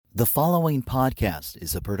The following podcast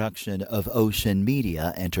is a production of Ocean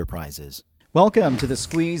Media Enterprises. Welcome to The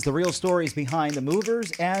Squeeze, the real stories behind the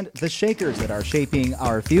movers and the shakers that are shaping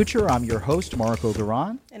our future. I'm your host, Marco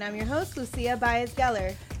Garan. And I'm your host, Lucia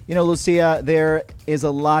Baez-Geller. You know, Lucia, there is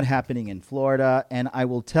a lot happening in Florida, and I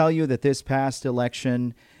will tell you that this past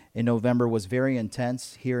election in November was very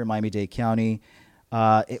intense here in Miami-Dade County.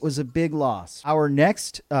 It was a big loss. Our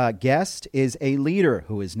next guest is a leader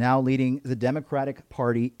who is now leading the Democratic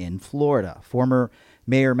Party in Florida. Former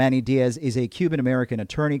Mayor Manny Diaz is a Cuban-American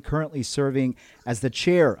attorney currently serving as the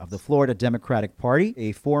chair of the Florida Democratic Party,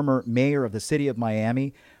 a former mayor of the city of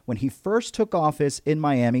Miami. When he first took office in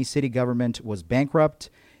Miami, city government was bankrupt,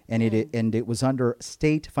 and it was under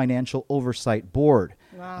State Financial Oversight Board.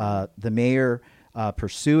 Wow. The mayor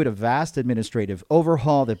pursued a vast administrative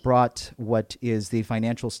overhaul that brought what is the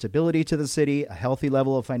financial stability to the city, a healthy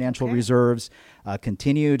level of financial reserves,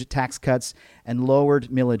 continued tax cuts, and lowered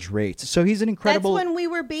millage rates. So he's an incredible... That's when we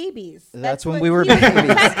were babies. That's when we were babies.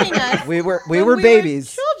 Us we were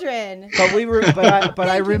babies. Children. But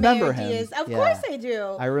I remember him. Diaz. Of course I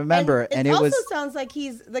do. I remember. And it it also was sounds like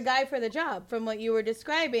he's the guy for the job from what you were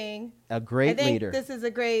describing. a great I think leader. This is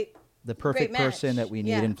a great... The perfect match. person that we need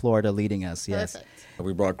Yeah. in Florida leading us, yes. Perfect.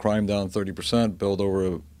 We brought crime down 30%, built over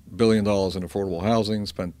 $1 billion in affordable housing,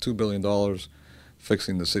 spent $2 billion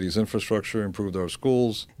fixing the city's infrastructure, improved our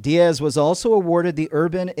schools. Diaz was also awarded the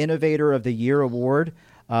Urban Innovator of the Year award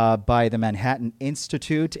by the Manhattan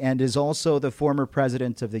Institute and is also the former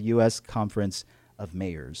president of the U.S. Conference of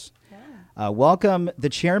Mayors. Welcome the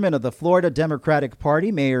chairman of the Florida Democratic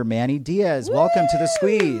Party, Mayor Manny Diaz. Woo! Welcome to The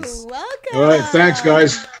Squeeze. Welcome. All right, thanks,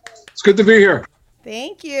 guys. It's good to be here.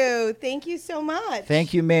 Thank you. Thank you so much.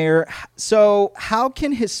 Thank you, Mayor. So how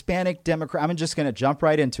can Hispanic Democrats, I'm just going to jump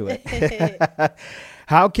right into it.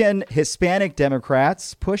 How can Hispanic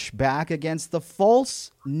Democrats push back against the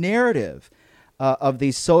false narrative of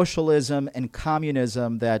the socialism and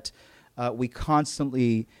communism that we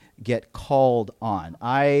constantly get called on?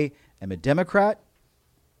 I am a Democrat,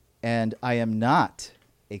 and I am not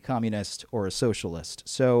a communist or a socialist.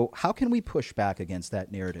 So how can we push back against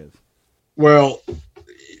that narrative? Well,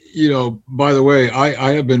 you know, by the way,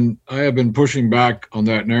 I have been pushing back on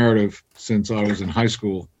that narrative since I was in high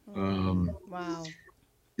school. Wow.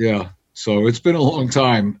 Yeah, so it's been a long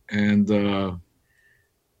time, and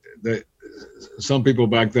some people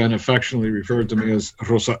back then affectionately referred to me as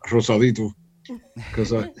Rosadito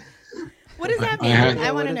because What does that mean? had-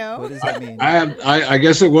 I want to know. What does that mean? I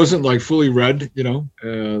guess it wasn't like fully red, you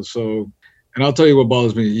know. So, and I'll tell you what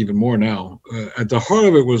bothers me even more now. At the heart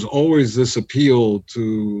of it was always this appeal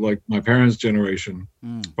to like my parents' generation,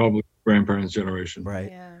 probably grandparents' generation,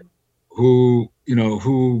 Right. Yeah. who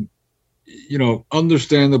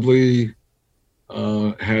understandably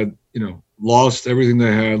had lost everything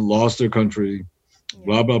they had, lost their country,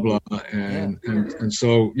 blah blah blah, and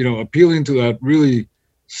so appealing to that really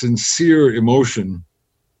sincere emotion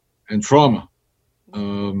and trauma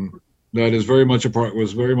that is very much a part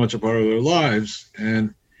of their lives,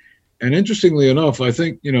 and interestingly enough, I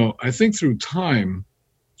think through time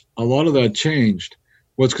a lot of that changed.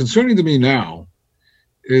 What's concerning to me now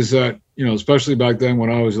is that especially back then when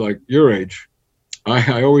I was like your age,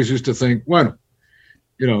 I always used to think, when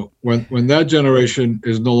that generation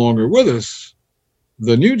is no longer with us,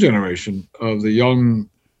 the new generation of the young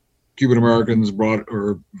Cuban Americans brought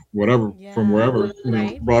from wherever,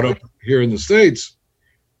 right. brought up here in the States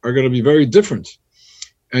are going to be very different.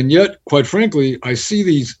 And yet, quite frankly, I see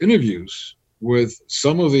these interviews with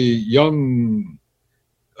some of the young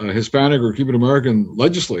Hispanic or Cuban American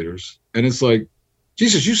legislators, and it's like,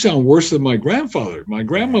 Jesus, you sound worse than my grandfather. My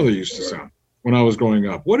grandmother used to sound when I was growing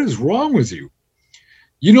up. What is wrong with you?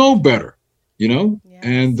 You know better, Yes.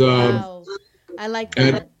 And wow. I like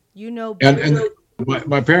that. Better. and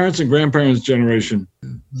my parents and grandparents' generation,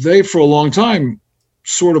 they for a long time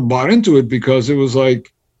sort of bought into it because it was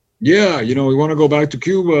like, yeah, we want to go back to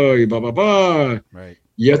Cuba, y blah, blah, blah. Right.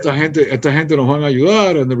 Y esta gente nos van a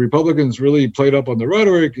ayudar, and the Republicans really played up on the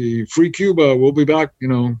rhetoric. Free Cuba, we'll be back,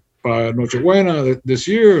 by Nochebuena this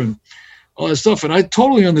year, and all that stuff. And I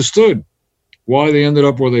totally understood why they ended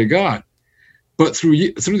up where they got. But through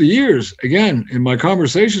the years, again, in my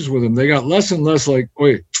conversations with them, they got less and less like,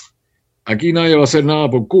 oye, aquí nadie va a hacer nada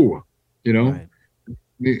por Cuba, Right.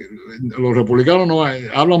 Los republicanos no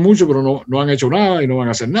hablan mucho, pero no han hecho nada y no van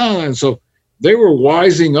a hacer nada. And so they were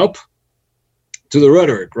wising up to the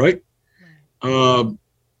rhetoric, right?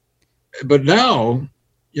 But now,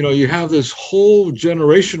 you have this whole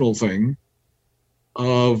generational thing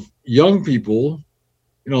of young people,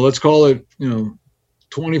 let's call it,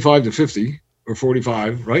 25 to 50 or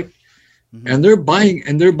 45, right? and they're buying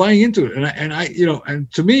into it. And I,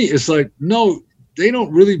 and to me, it's like, no, they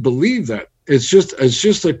don't really believe that. It's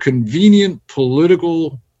just a convenient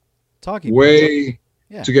political Talking way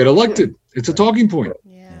to get elected. It's a talking point,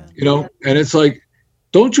 and it's like,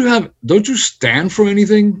 don't you stand for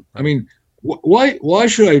anything? I mean, why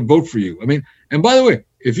should I vote for you? I mean, and by the way,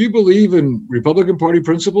 if you believe in Republican Party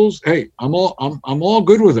principles, hey, I'm all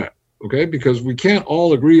good with that. Okay, because we can't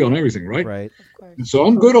all agree on everything, right? Right. Of course. And so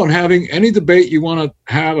I'm good on having any debate you want to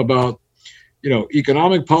have about,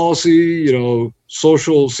 economic policy,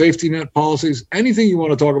 social safety net policies, anything you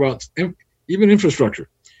want to talk about, even infrastructure.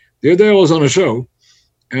 The other day I was on a show,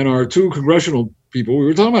 and our two congressional people, we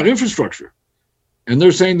were talking about infrastructure, and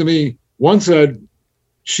they're saying to me,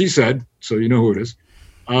 she said, so you know who it is,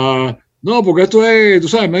 no, porque esto es, tú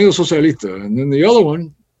sabes, medio socialista. And then the other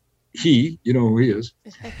one, he, you know who he is,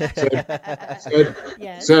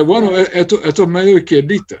 said bueno, esto es medio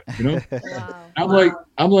izquierdista, Wow.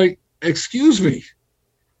 I'm like, excuse me,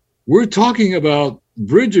 we're talking about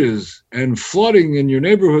bridges and flooding in your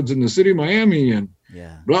neighborhoods in the city of Miami and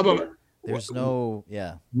blah, blah, blah. There's no,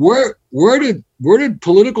 Where did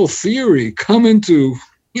political theory come into,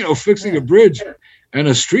 fixing a bridge and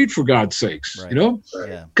a street, for God's sakes, Yeah.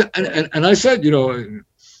 And I said, en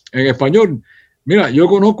español, mira, yo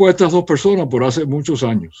conozco a estas dos personas por hace muchos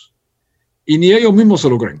años y ni ellos mismos se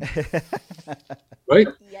lo creen. Right?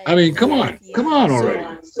 I mean, come on already.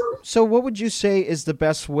 So what would you say is the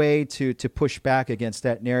best way to push back against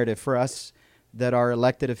that narrative for us that are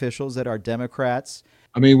elected officials, that are Democrats?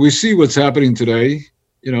 I mean, we see what's happening today,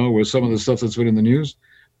 with some of the stuff that's been in the news.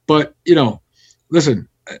 But, listen,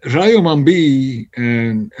 Radio Mambi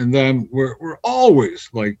and them were always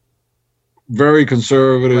like very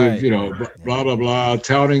conservative, blah, blah, blah,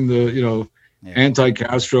 touting the,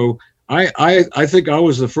 anti-Castro. I think I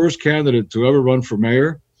was the first candidate to ever run for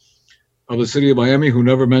mayor of the city of Miami who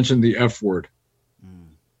never mentioned the F word.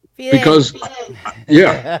 Because,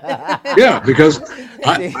 because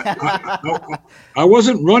I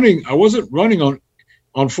wasn't running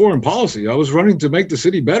on foreign policy. I was running to make the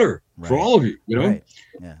city better for all of you, Right.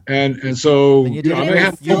 Yeah. And so I may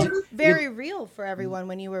have very real for everyone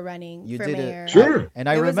when you were running for mayor. Sure. And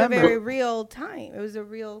I It remember was a very real time. It was a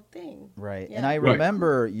real thing. Right. Yeah. And I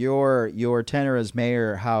remember your tenure as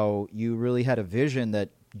mayor, how you really had a vision that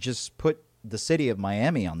just put the city of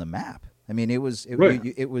Miami on the map. I mean, it was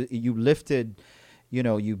you lifted,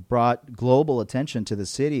 you brought global attention to the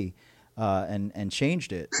city, and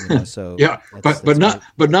changed it. So but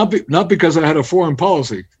not because I had a foreign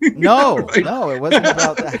policy. No, it wasn't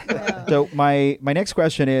about that. Yeah. So my next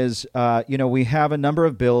question is, we have a number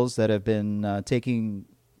of bills that have been taking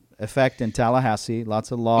effect in Tallahassee.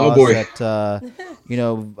 Lots of laws that,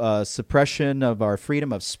 suppression of our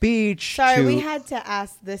freedom of speech. Sorry, we had to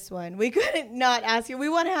ask this one. We couldn't not ask you. We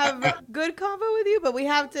want to have a good convo with you, but we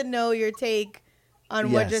have to know your take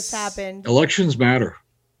on what just happened. Elections matter.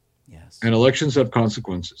 Yes. And elections have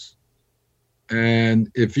consequences.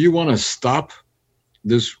 And if you want to stop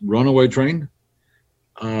this runaway train,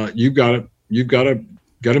 you've got to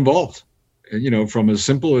get involved. From as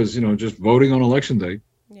simple as, just voting on election day.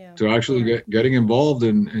 To actually getting involved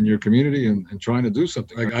in your community and trying to do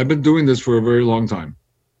something. Like, I've been doing this for a very long time.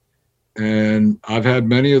 And I've had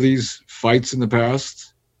many of these fights in the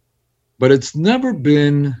past, but it's never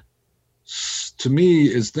been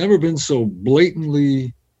so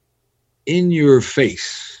blatantly in your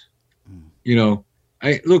face.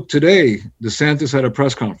 Look, today, DeSantis had a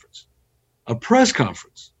press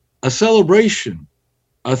conference, a celebration,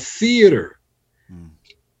 a theater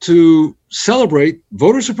to celebrate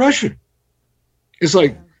voter suppression. It's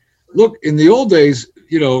like, look, in the old days,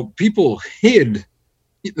 people hid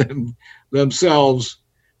themselves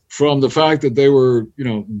from the fact that they were,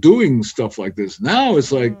 doing stuff like this. Now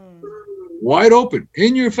it's like wide open,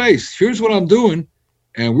 in your face. Here's what I'm doing,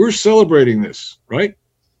 and we're celebrating this, right?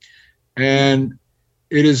 And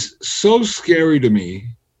it is so scary to me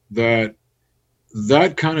that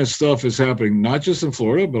kind of stuff is happening, not just in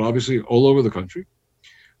Florida, but obviously all over the country,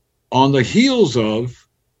 on the heels of,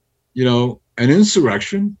 an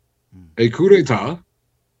insurrection, a coup d'etat.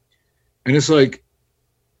 And it's like,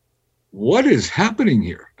 what is happening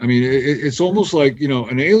here? I mean, it's almost like,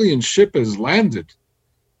 an alien ship has landed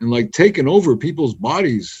and like taken over people's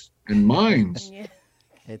bodies and minds. Yeah.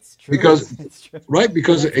 It's true. It's true. Right?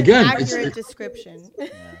 Because that's again, an accurate description.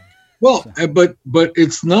 Well, but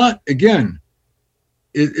it's not, again,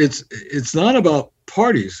 it's not about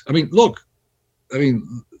parties. I mean, look,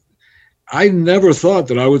 I never thought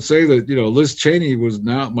that I would say that, Liz Cheney was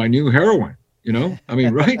now my new heroine, I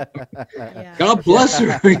mean, right? Yeah. God bless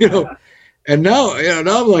her, And now,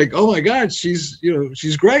 now I'm like, oh my God, she's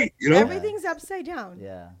great. Everything's upside down.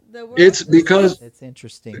 Yeah. The world It's because It's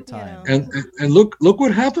interesting time. and look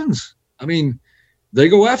what happens. I mean, they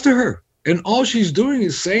go after her, and all she's doing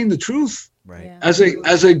is saying the truth. Right. Yeah.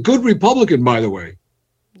 As a good Republican, by the way,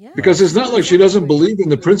 Yeah. because it's not like she doesn't believe in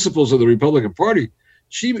the principles of the Republican Party.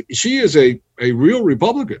 She is a real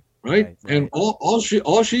Republican, right? Right. And all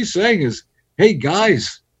she's saying is, hey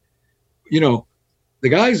guys, the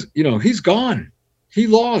guy's he's gone, he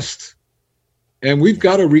lost, and we've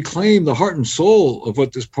got to reclaim the heart and soul of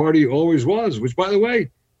what this party always was. Which, by the way,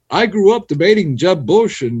 I grew up debating Jeb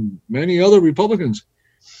Bush and many other Republicans.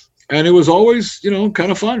 And it was always,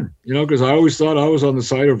 kind of fun, because I always thought I was on the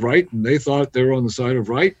side of right, and they thought they were on the side of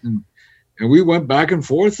right. And we went back and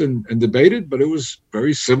forth and debated, but it was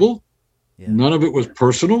very civil. Yeah. None of it was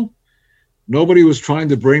personal. Nobody was trying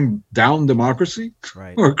to bring down democracy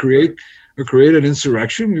Right. or create an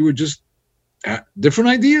insurrection. We were just different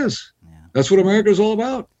ideas. Yeah. That's what America is all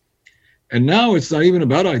about. And now it's not even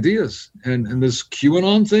about ideas. And this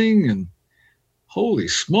QAnon thing, and holy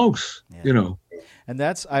smokes, Yeah. And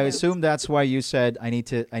I assume that's why you said I need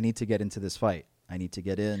to get into this fight. I need to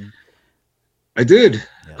get in. I did.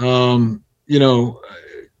 Yeah.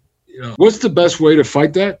 What's the best way to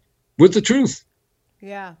fight that? With the truth,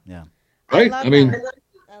 Yeah. Yeah. right? love I mean,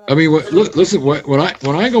 that. listen.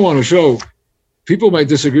 When I go on a show, people might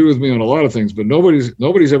disagree with me on a lot of things, but nobody's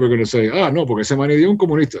ever going to say, no, porque se Manny dio un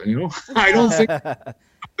comunista. I don't think.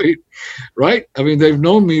 Right? I mean, they've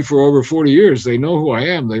known me for over 40 years. They know who I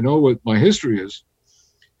am. They know what my history is.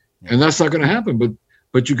 And that's not going to happen.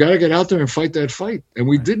 But you got to get out there and fight that fight. And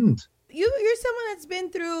we didn't. You're someone that's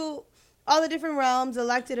been through all the different realms: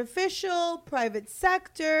 elected official, private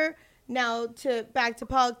sector, now back to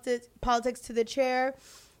politics to the chair.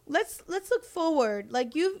 Let's look forward.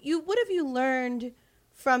 Like what have you learned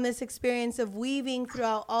from this experience of weaving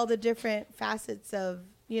throughout all the different facets of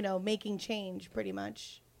making change, pretty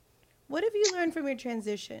much? What have you learned from your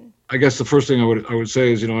transition? I guess the first thing I would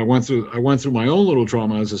say is, I went through my own little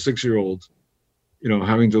trauma as a 6-year-old,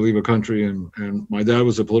 having to leave a country, and my dad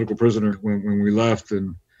was a political prisoner when we left,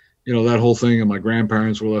 and that whole thing, and my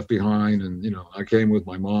grandparents were left behind, and I came with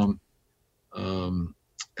my mom,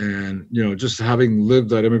 and just having lived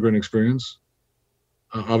that immigrant experience,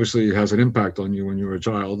 obviously it has an impact on you when you're a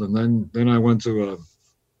child. And then I went to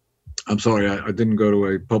I'm sorry, I didn't go to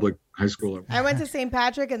a public high school. I went to St.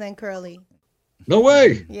 Patrick and then Curly. No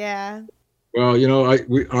way. Yeah. Well,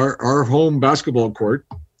 our home basketball court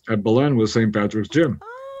at Belen was St. Patrick's gym.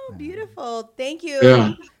 Oh, beautiful. Thank you.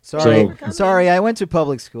 Yeah. Sorry, I went to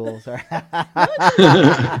public school. Sorry. And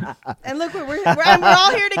look, we're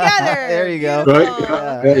all here together. There you go.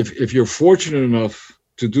 Right? If you're fortunate enough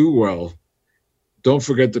to do well, don't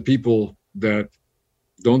forget the people that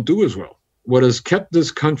don't do as well. What has kept this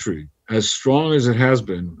country as strong as it has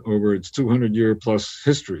been over its 200-year plus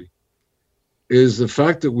history is the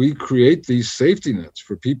fact that we create these safety nets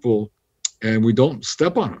for people, and we don't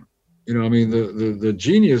step on them. I mean, the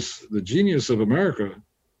genius of America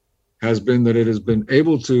has been that it has been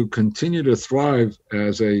able to continue to thrive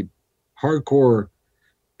as a hardcore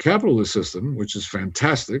capitalist system, which is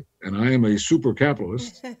fantastic. And I am a super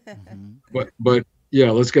capitalist. But yeah,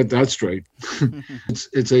 let's get that straight.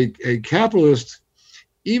 It's a capitalist,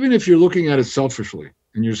 even if you're looking at it selfishly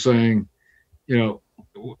and you're saying,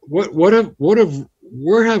 where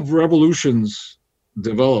have revolutions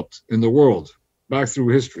developed in the world back through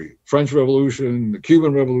history? French Revolution, the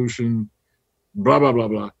Cuban Revolution, blah, blah, blah,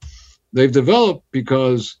 blah. They've developed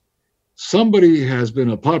because somebody has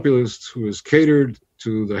been a populist who has catered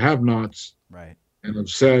to the have-nots, right, and have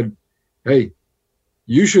said, hey,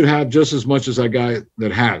 you should have just as much as that guy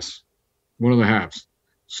that has, one of the haves.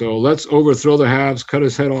 So let's overthrow the haves, cut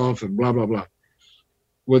his head off, and blah, blah, blah.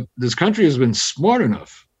 What this country has been smart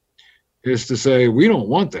enough is to say, we don't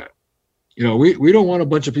want that. We don't want a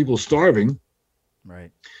bunch of people starving,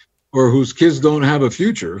 right, or whose kids don't have a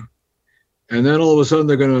future. And then all of a sudden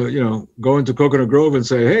they're going to, go into Coconut Grove and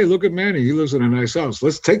say, hey, look at Manny. He lives in a nice house.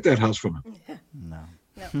 Let's take that house from him. No.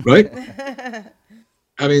 Right?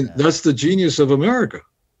 I mean, that's the genius of America.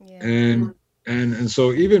 Yeah. And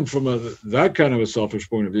so even from that kind of a selfish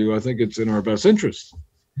point of view, I think it's in our best interest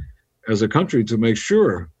as a country to make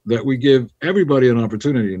sure that we give everybody an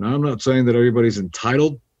opportunity. Now, I'm not saying that everybody's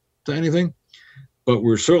entitled to anything, but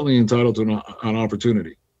we're certainly entitled to an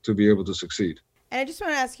opportunity to be able to succeed. And I just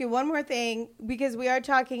want to ask you one more thing, because we are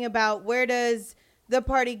talking about where does the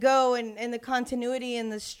party go and the continuity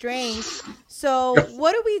and the strength. So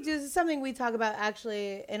what do we do? This is something we talk about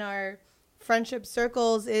actually in our friendship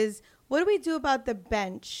circles, is what do we do about the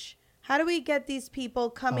bench? How do we get these people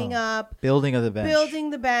coming up? Building of the bench. Building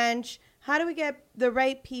the bench. How do we get the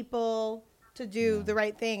right people to do the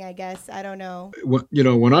right thing, I guess? I don't know.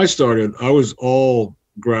 When I started, I was all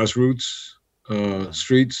grassroots,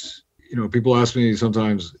 streets. People ask me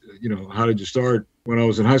sometimes, how did you start? When I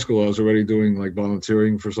was in high school, I was already doing like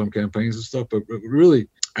volunteering for some campaigns and stuff. But really,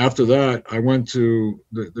 after that, I went to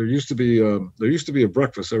there used to be a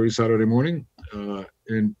breakfast every Saturday morning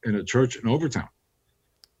in a church in Overtown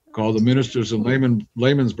called the Ministers and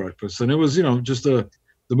Laymen's Breakfast, and it was just the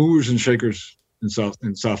movers and shakers in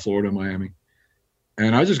South Florida, Miami.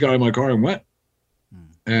 And I just got in my car and went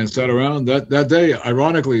and sat around. That day,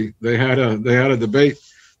 ironically, they had a debate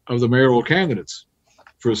of the mayoral candidates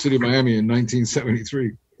for the city of Miami in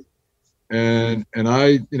 1973. And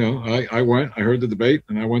I went, I heard the debate,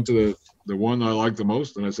 and I went to the one I liked the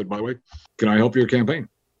most. And I said, by the way, can I help your campaign?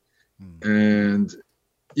 And,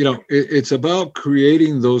 it's about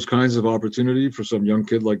creating those kinds of opportunity for some young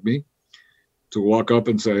kid like me to walk up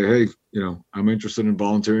and say, hey, I'm interested in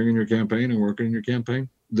volunteering in your campaign and working in your campaign.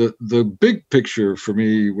 The big picture for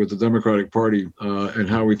me with the Democratic Party and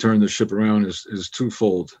how we turn the ship around is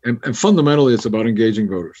twofold. And fundamentally, it's about engaging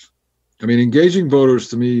voters. I mean, engaging voters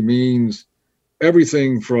to me means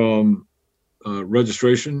everything from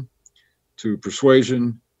registration to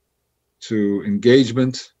persuasion to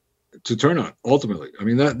engagement to turnout. Ultimately, I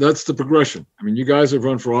mean that's the progression. I mean, you guys have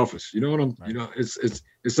run for office.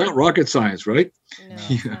 It's not rocket science, right? No,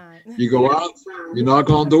 it's not. You go out, you knock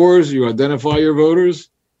on doors, you identify your voters,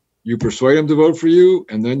 you persuade them to vote for you,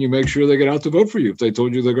 and then you make sure they get out to vote for you if they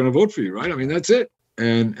told you they're going to vote for you, right? I mean, that's it.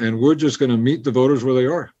 And we're just going to meet the voters where they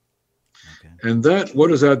are. Okay. And what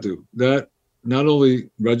does that do? That not only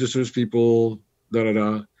registers people, but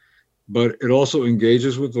it also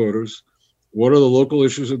engages with voters. What are the local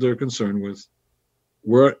issues that they're concerned with?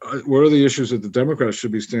 What are the issues that the Democrats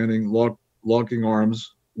should be standing locking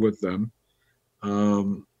arms with them?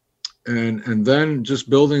 And then just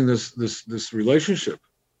building this relationship.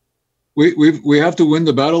 We have to win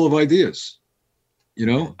the battle of ideas.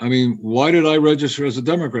 I mean, why did I register as a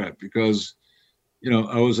Democrat? Because,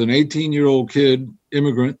 I was an 18-year-old kid,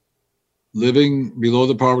 immigrant, living below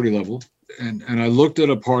the poverty level. And I looked at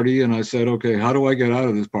a party and I said, okay, how do I get out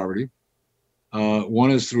of this poverty?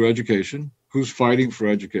 One is through education. Who's fighting for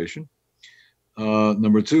education?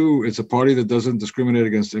 Number two, it's a party that doesn't discriminate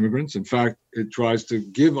against immigrants. In fact, it tries to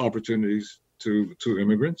give opportunities to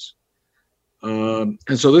immigrants. And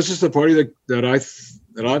so this is the party that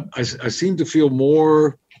I seem to feel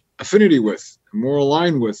more affinity with, more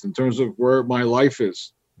aligned with in terms of where my life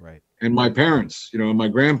is, right? And my parents, and my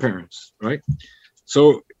grandparents, right?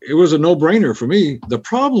 So it was a no-brainer for me. The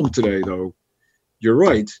problem today, though, you're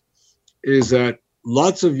right, is that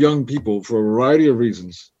lots of young people, for a variety of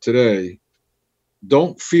reasons today,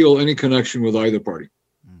 don't feel any connection with either party.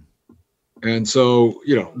 And so,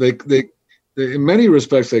 they in many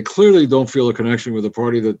respects, they clearly don't feel a connection with a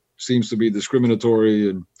party that seems to be discriminatory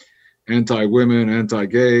and anti-women,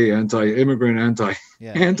 anti-gay, anti-immigrant,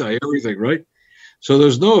 anti-everything, right? So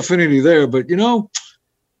there's no affinity there. But,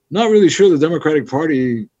 not really sure the Democratic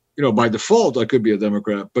Party, by default, I could be a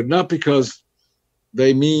Democrat, but not because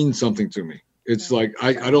they mean something to me. It's like,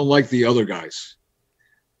 I don't like the other guys.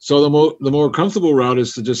 So the more comfortable route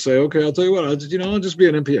is to just say, okay, I'll tell you what, I'll just be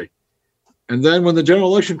an MPA. And then when the general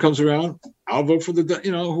election comes around, I'll vote for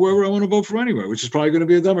whoever I want to vote for anyway, which is probably going to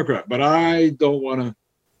be a Democrat. But I don't want to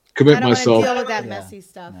commit myself deal with that messy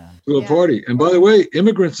stuff to a party. And by the way,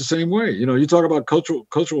 immigrants the same way. You talk about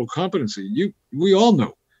cultural competency. We all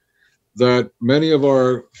know that many of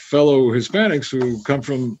our fellow Hispanics who come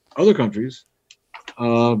from other countries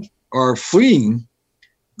are fleeing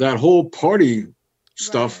that whole party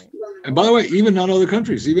stuff. Right. And by the way, even not other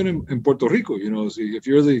countries, even in Puerto Rico, if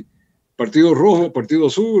you're the Partido Rojo, Partido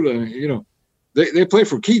Azul, they play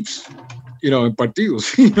for keeps, in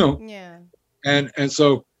partidos, Yeah. And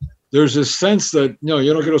so there's this sense that, yo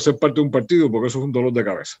no quiero ser parte de un partido porque eso es un dolor de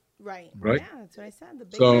cabeza. Right. Right. Yeah, that's what I said. The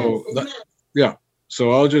big so yeah.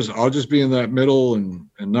 So I'll just be in that middle and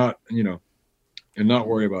not, and not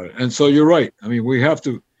worry about it. And so you're right. I mean, we have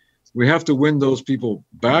to win those people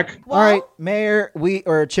back. Well, all right, Mayor,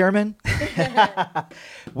 Chairman,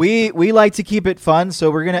 we like to keep it fun,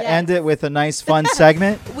 so we're going to end it with a nice fun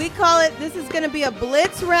segment. We call it, this is going to be a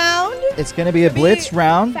blitz round. It's going to be a blitz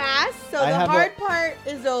round. Fast, so the hard part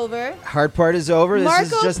is over. Hard part is over. Marco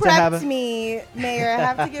this is just prepped me, Mayor. I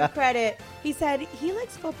have to give credit. He said he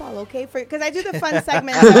likes football, okay? Because I do the fun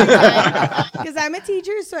segments every time. Because I'm a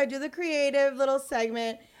teacher, so I do the creative little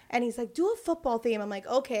segment. And he's like, do a football theme. I'm like,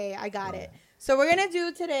 okay, I got it. So we're going to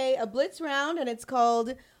do today a blitz round, and it's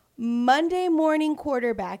called Monday morning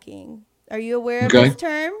quarterbacking. Are you aware of Okay. this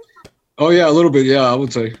term? Oh yeah, a little bit. Yeah, I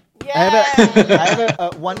would say. Yeah. I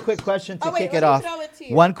have one quick question to kick it off.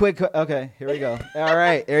 One quick. Okay, here we go. All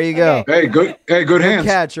right, there you go. Okay. Good hands.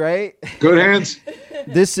 Catch, right? Good hands.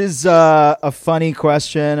 This is a funny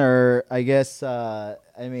question, or I guess, I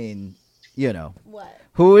mean, you know. What?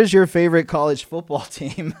 Who is your favorite college football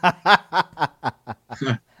team?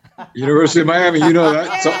 University of Miami. You know that.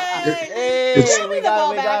 Hey, we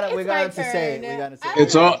got to say it. We got to say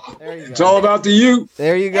it. It's all about the U.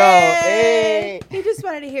 There you go. Hey. He just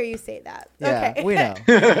wanted to hear you say that. Yeah, Okay. we know.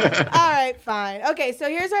 All right, fine. Okay, so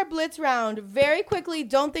here's our blitz round. Very quickly,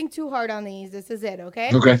 don't think too hard on these. This is it,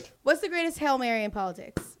 okay? Okay. What's the greatest Hail Mary in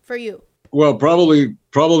politics for you? Well, probably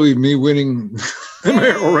me winning the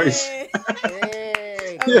mayoral race. Hey.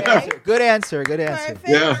 Okay. Good answer. Perfect.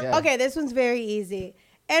 Yeah. Okay, this one's very easy.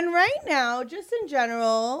 And right now, just in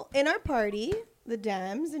general, in our party, the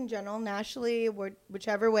Dems in general, nationally,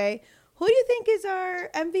 whichever way, who do you think is our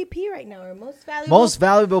MVP right now, or most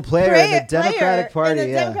valuable player in the Democratic Party? In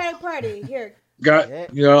the Democratic Party. Here. I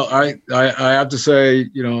have to say,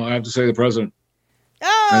 the president.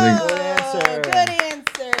 Oh, Good answer. Good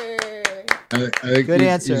answer. I think Good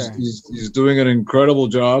answer. He's doing an incredible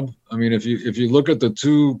job. I mean, if you look at the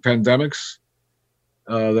two pandemics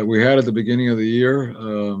that we had at the beginning of the year,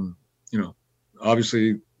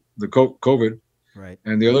 obviously the COVID, right,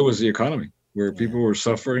 and the other was the economy, where people were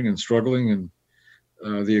suffering and struggling,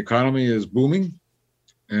 and the economy is booming,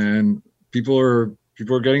 and people are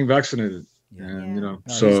getting vaccinated, and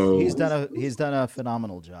so he's done a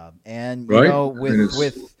phenomenal job, and right?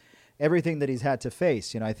 with everything that he's had to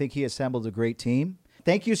face, I think he assembled a great team.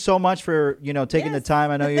 Thank you so much for taking the time.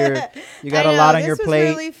 I know you got a lot on your plate. This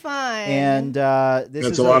was really fun, and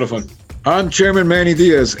that's a lot of fun. I'm Chairman Manny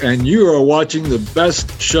Diaz, and you are watching the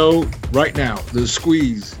best show right now, The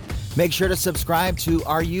Squeeze. Make sure to subscribe to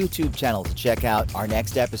our YouTube channel to check out our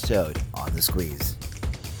next episode on The Squeeze.